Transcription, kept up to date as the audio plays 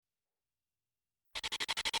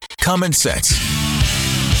Common sense.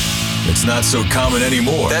 It's not so common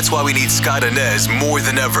anymore. That's why we need Scott ANEZ more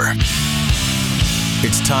than ever.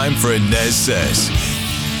 It's time for ANEZ SEZ.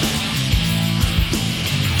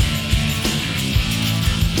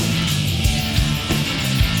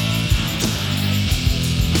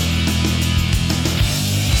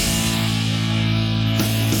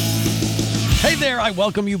 Hey there, I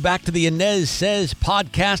welcome you back to the ANEZ SEZ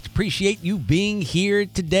podcast. Appreciate you being here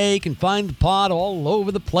today. You can find the pod all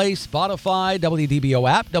over the place, Spotify, WDBO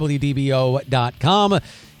app, WDBO.com. You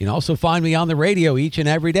can also find me on the radio each and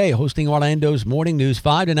every day, hosting Orlando's morning news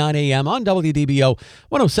 5 to 9 a.m. on WDBO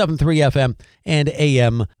 107.3 FM and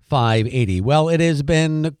AM 580. Well, it has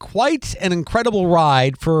been quite an incredible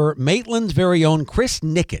ride for Maitland's very own Chris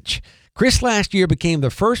Nikic. Chris last year became the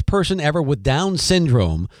first person ever with Down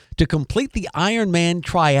syndrome to complete the Ironman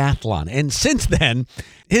Triathlon. And since then,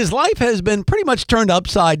 his life has been pretty much turned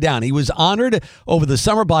upside down. He was honored over the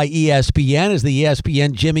summer by ESPN as the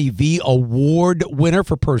ESPN Jimmy V Award winner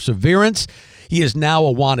for perseverance. He is now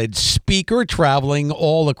a wanted speaker, traveling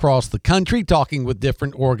all across the country, talking with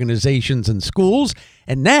different organizations and schools.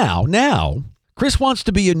 And now, Chris wants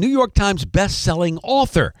to be a New York Times bestselling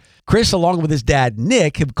author. Chris, along with his dad,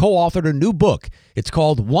 Nick, have co-authored a new book. It's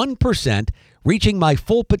called 1%, Reaching My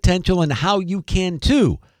Full Potential and How You Can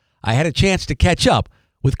Too. I had a chance to catch up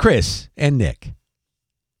with Chris and Nick.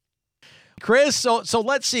 Chris, so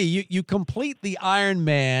let's see. You complete the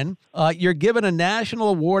Ironman. You're given a national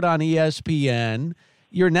award on ESPN.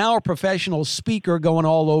 You're now a professional speaker going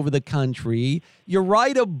all over the country. You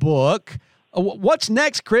write a book. What's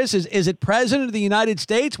next, Chris? Is it President of the United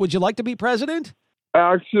States? Would you like to be president?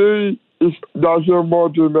 Actually, it's nothing more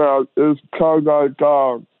than that. It's kind of like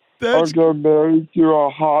I'm getting married to a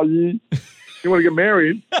hottie. You want to get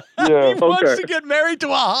married? Yeah. He wants to get married to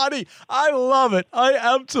a hottie. I love it. I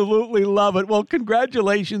absolutely love it. Well,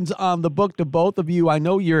 congratulations on the book to both of you. I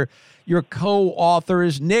know you're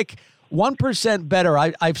co-authors. Nick, 1% Better.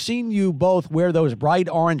 I've seen you both wear those bright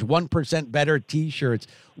orange 1% Better T-shirts.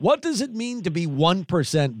 What does it mean to be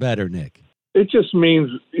 1% better, Nick? It just means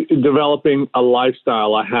developing a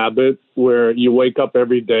lifestyle, a habit where you wake up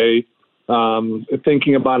every day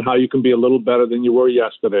thinking about how you can be a little better than you were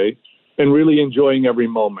yesterday and really enjoying every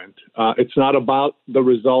moment. It's not about the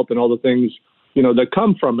result and all the things, that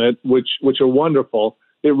come from it, which are wonderful.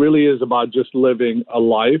 It really is about just living a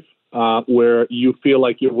life where you feel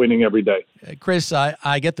like you're winning every day. Chris,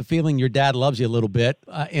 I get the feeling your dad loves you a little bit.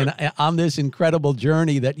 And on this incredible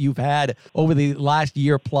journey that you've had over the last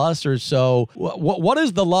year plus or so, what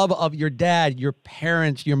is the love of your dad, your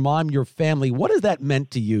parents, your mom, your family? What has that meant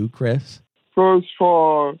to you, Chris? First of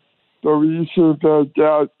all, the reason that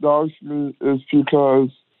Dad loves me is because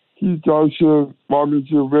he doesn't want me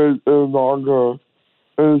to wait any longer.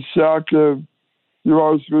 And second, he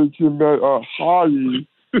wants me to make a hottie.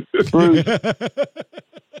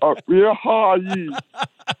 We're high,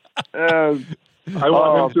 and I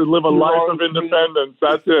want him to live a life of independence.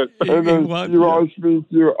 That's it. And then he wants me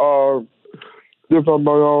to live on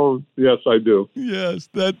my own. Yes, I do. Yes,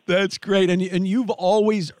 that's great. And you've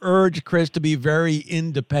always urged Chris to be very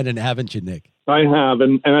independent, haven't you, Nick? I have,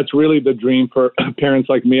 and that's really the dream for parents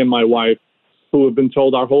like me and my wife, who have been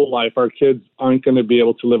told our whole life our kids aren't going to be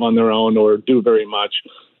able to live on their own or do very much.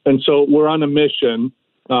 And so we're on a mission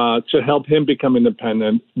to help him become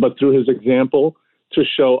independent, but through his example, to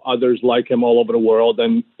show others like him all over the world.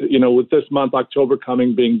 And, with this month, October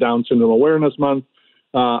coming, being Down Syndrome Awareness Month,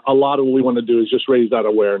 a lot of what we want to do is just raise that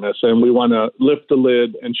awareness. And we want to lift the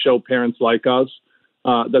lid and show parents like us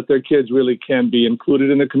that their kids really can be included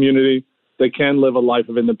in the community. They can live a life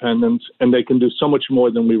of independence, and they can do so much more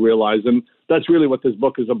than we realize. And that's really what this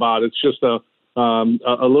book is about. It's just a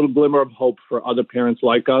little glimmer of hope for other parents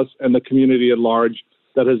like us and the community at large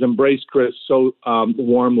that has embraced Chris so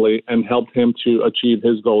warmly and helped him to achieve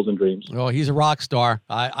his goals and dreams. Oh, he's a rock star.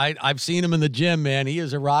 I've seen him in the gym, man. He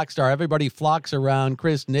is a rock star. Everybody flocks around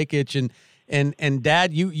Chris Nikic. And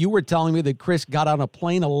Dad, you were telling me that Chris got on a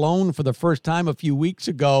plane alone for the first time a few weeks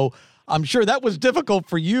ago. I'm sure that was difficult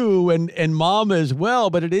for you and Mom as well,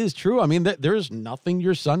 but it is true. I mean, there's nothing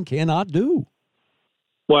your son cannot do.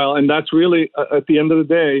 Well, and that's really, at the end of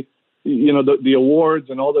the day, the awards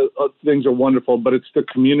and all the things are wonderful, but it's the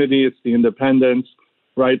community, it's the independence,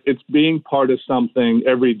 right? It's being part of something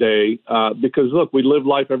every day because, look, we live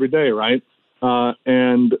life every day, right? The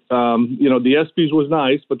ESPYs was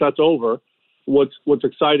nice, but that's over. What's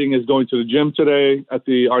exciting is going to the gym today at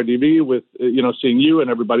the RDV with, seeing you and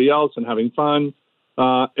everybody else and having fun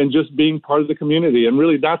and just being part of the community. And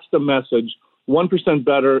really, that's the message. 1%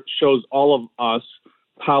 Better shows all of us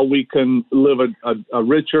how we can live a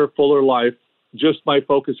richer, fuller life just by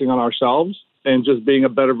focusing on ourselves and just being a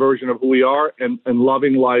better version of who we are and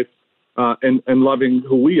loving life and loving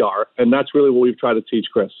who we are. And that's really what we've tried to teach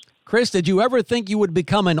Chris. Chris, did you ever think you would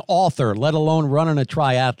become an author, let alone running a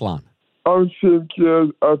triathlon? I'm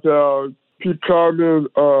thinking about becoming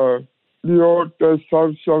a New York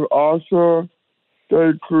bestseller author that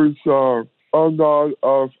includes a lot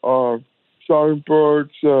of selling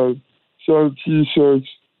books and selling T-shirts.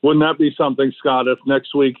 Wouldn't that be something, Scott, if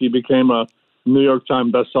next week he became a New York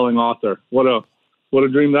Times bestselling author? What a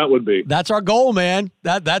dream that would be. That's our goal, man.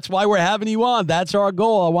 That's why we're having you on. That's our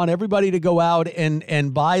goal. I want everybody to go out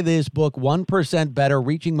and buy this book, 1% Better,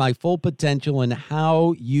 Reaching My Full Potential and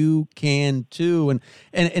How You Can Too.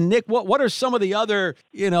 And Nick, what are some of the other,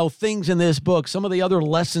 things in this book, some of the other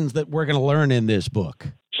lessons that we're going to learn in this book?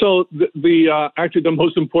 So actually the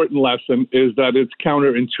most important lesson is that it's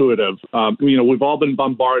counterintuitive. We've all been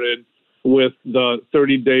bombarded with the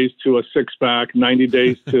 30 days to a six-pack, 90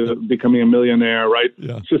 days to becoming a millionaire, right?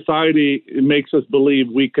 Yeah. Society makes us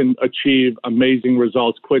believe we can achieve amazing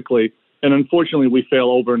results quickly. And unfortunately, we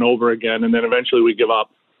fail over and over again, and then eventually we give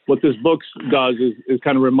up. What this book does is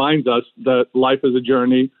kind of reminds us that life is a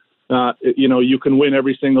journey. You can win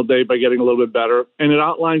every single day by getting a little bit better. And it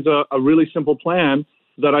outlines a really simple plan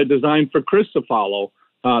that I designed for Chris to follow,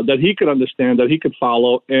 that he could understand, that he could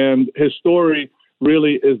follow. And his story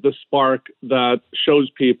really is the spark that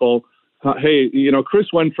shows people, hey, Chris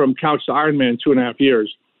went from couch to Ironman 2.5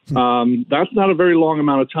 years. That's not a very long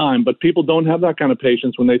amount of time, but people don't have that kind of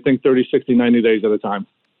patience when they think 30, 60, 90 days at a time.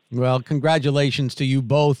 Well, congratulations to you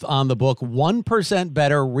both on the book, 1%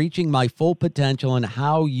 Better, Reaching My Full Potential and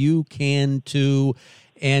How You Can Too.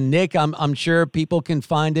 And Nick, I'm sure people can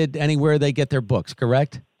find it anywhere they get their books,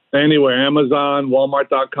 correct? Anywhere, Amazon,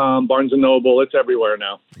 Walmart.com, Barnes & Noble, it's everywhere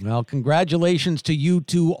now. Well, congratulations to you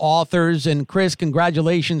two authors. And Chris,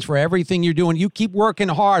 congratulations for everything you're doing. You keep working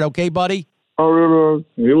hard, okay, buddy? Oh,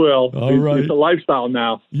 you will. All right. It's a lifestyle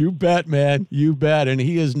now. You bet, man. You bet. And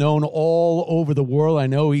he is known all over the world. I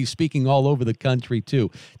know he's speaking all over the country,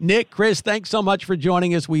 too. Nick, Chris, thanks so much for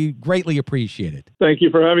joining us. We greatly appreciate it. Thank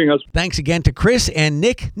you for having us. Thanks again to Chris and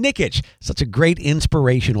Nick Nikic. Such a great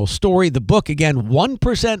inspirational story. The book, again,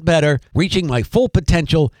 1% Better, Reaching My Full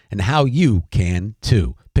Potential and How You Can,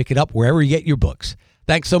 Too. Pick it up wherever you get your books.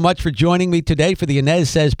 Thanks so much for joining me today for the ANEZ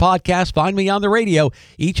SEZ podcast. Find me on the radio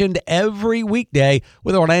each and every weekday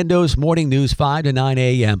with Orlando's Morning News 5 to 9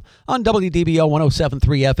 a.m. on WDBO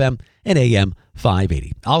 107.3 FM and AM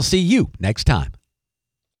 580. I'll see you next time.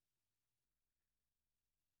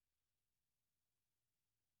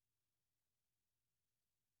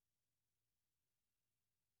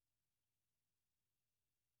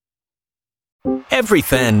 Every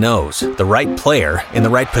fan knows the right player in the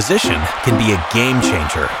right position can be a game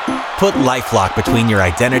changer. Put LifeLock between your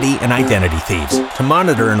identity and identity thieves to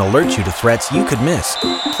monitor and alert you to threats you could miss.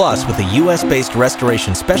 Plus, with a U.S.-based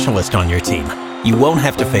restoration specialist on your team, you won't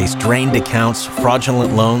have to face drained accounts,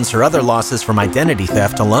 fraudulent loans, or other losses from identity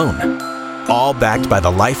theft alone. All backed by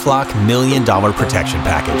the LifeLock $1 Million Protection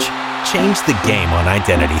Package. Change the game on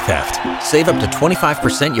identity theft. Save up to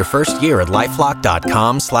 25% your first year at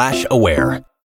LifeLock.com/aware.